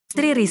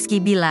Istri Rizky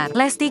Billar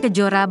Lesti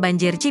Kejora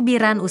banjir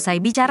Cibiran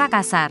usai bicara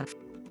kasar.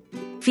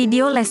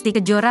 Video Lesti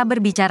Kejora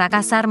berbicara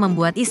kasar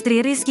membuat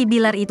istri Rizky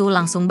Billar itu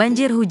langsung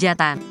banjir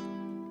hujatan.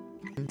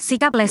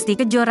 Sikap Lesti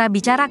Kejora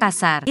bicara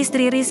kasar,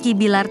 istri Rizky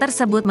Billar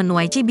tersebut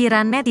menuai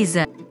cibiran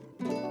netizen.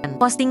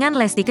 Postingan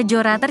Lesti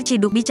Kejora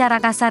terciduk bicara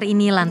kasar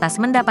ini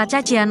lantas mendapat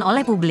cacian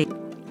oleh publik.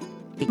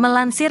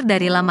 Melansir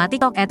dari laman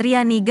TikTok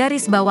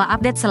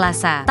 @riani_update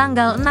Selasa,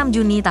 tanggal 6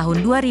 Juni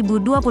tahun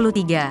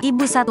 2023,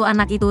 ibu satu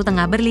anak itu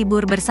tengah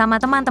berlibur bersama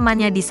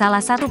teman-temannya di salah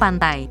satu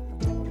pantai.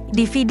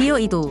 Di video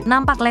itu,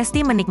 nampak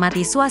Lesti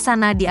menikmati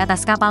suasana di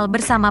atas kapal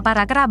bersama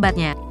para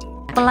kerabatnya.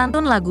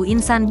 Pelantun lagu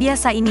Insan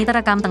biasa ini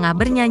terekam tengah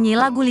bernyanyi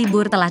lagu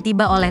Libur Telah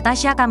Tiba oleh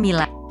Tasya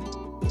Kamila.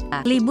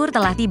 Libur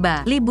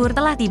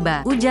telah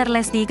tiba, ujar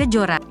Lesti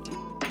Kejora.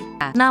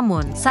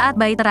 Namun, saat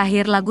bait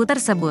terakhir lagu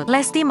tersebut,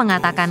 Lesti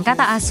mengatakan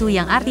kata asu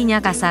yang artinya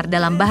kasar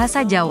dalam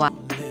bahasa Jawa.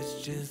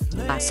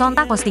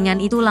 Sontak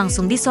postingan itu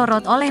langsung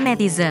disorot oleh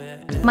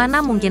netizen. Mana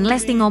mungkin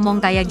Lesti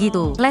ngomong kayak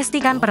gitu, Lesti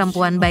kan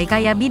perempuan baik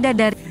kayak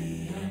bidadari.